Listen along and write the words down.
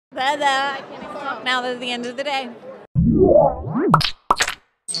I can't even talk now that it's the end of the day.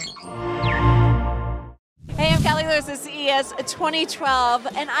 Hey, I'm Callie Lewis at CES 2012,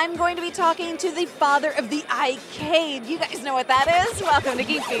 and I'm going to be talking to the father of the iCade. You guys know what that is? Welcome to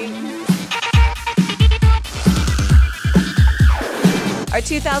Geek Beat. Our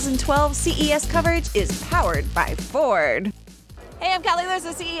 2012 CES coverage is powered by Ford. Hey, I'm Callie Lewis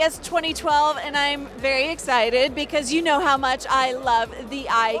at CES 2012, and I'm very excited because you know how much I love the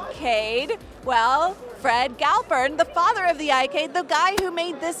iCade. Well, Fred Galpern, the father of the iCade, the guy who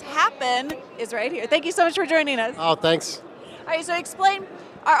made this happen, is right here. Thank you so much for joining us. Oh, thanks. All right, so explain.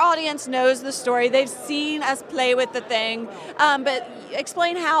 Our audience knows the story. They've seen us play with the thing, but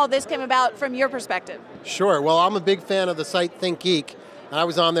explain how this came about from your perspective. Sure. Well, I'm a big fan of the site Think Geek, and I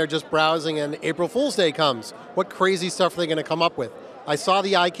was on there just browsing, and April Fool's Day comes. What crazy stuff are they going to come up with? I saw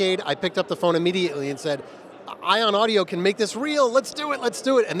the iCade. I picked up the phone immediately and said, Ion Audio can make this real. Let's do it. Let's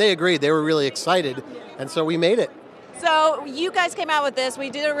do it. And they agreed. They were really excited, and so we made it. So you guys came out with this. We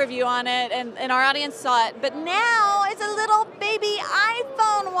did a review on it, and our audience saw it. But now it's a little baby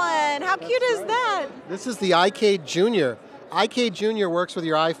iPhone one. How cute is that? This is the iCade Junior. iCade Junior works with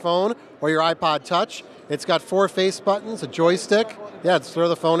your iPhone or your iPod Touch. It's got 4 face buttons, a joystick. Yeah, just throw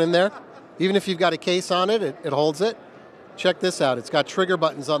the phone in there. Even if you've got a case on it, it holds it. Check this out. It's got trigger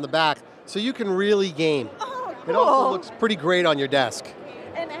buttons on the back, so you can really game. Oh, cool. It also looks pretty great on your desk.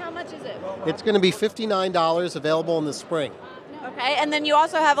 And how much is it? It's going to be $59, available in the spring. Okay, and then you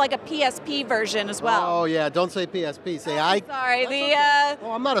also have like a PSP version as well. Oh yeah, don't say PSP, say I. Sorry,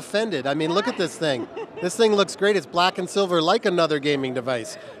 Oh, I'm not offended. I mean, look at this thing. This thing looks great. It's black and silver like another gaming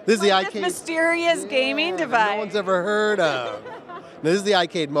device. This is the iCade. This mysterious gaming device. No one's ever heard of. This is the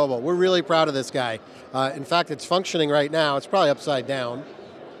iCade Mobile. We're really proud of this guy. In fact, it's functioning right now. It's probably upside down.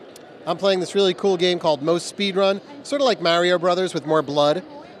 I'm playing this really cool game called Most Speedrun, sort of like Mario Brothers with more blood.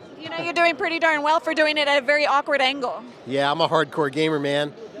 You know, you're doing pretty darn well for doing it at a very awkward angle. Yeah, I'm a hardcore gamer,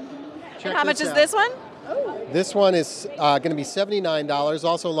 man. And how much is this one? This one is going to be $79,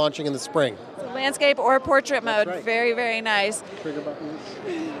 also launching in the spring. So landscape or portrait mode. Right. Very, very nice. Trigger buttons.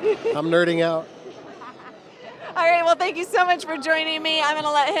 I'm nerding out. All right, well, thank you so much for joining me. I'm going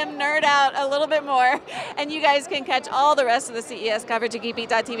to let him nerd out a little bit more. And you guys can catch all the rest of the CES coverage at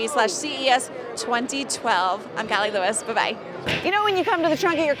geekbeat.tv/CES 2012. I'm Callie Lewis. Bye-bye. You know, when you come to the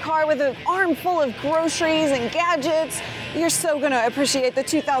trunk of your car with an arm full of groceries and gadgets, you're so going to appreciate the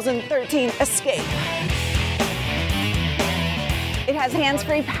 2013 Escape. It has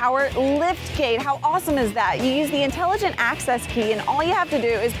hands-free power liftgate. How awesome is that? You use the intelligent access key, and all you have to do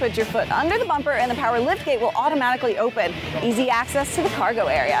is put your foot under the bumper and the power liftgate will automatically open. Easy access to the cargo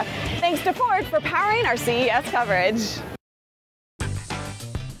area. Thanks to Ford for powering our CES coverage.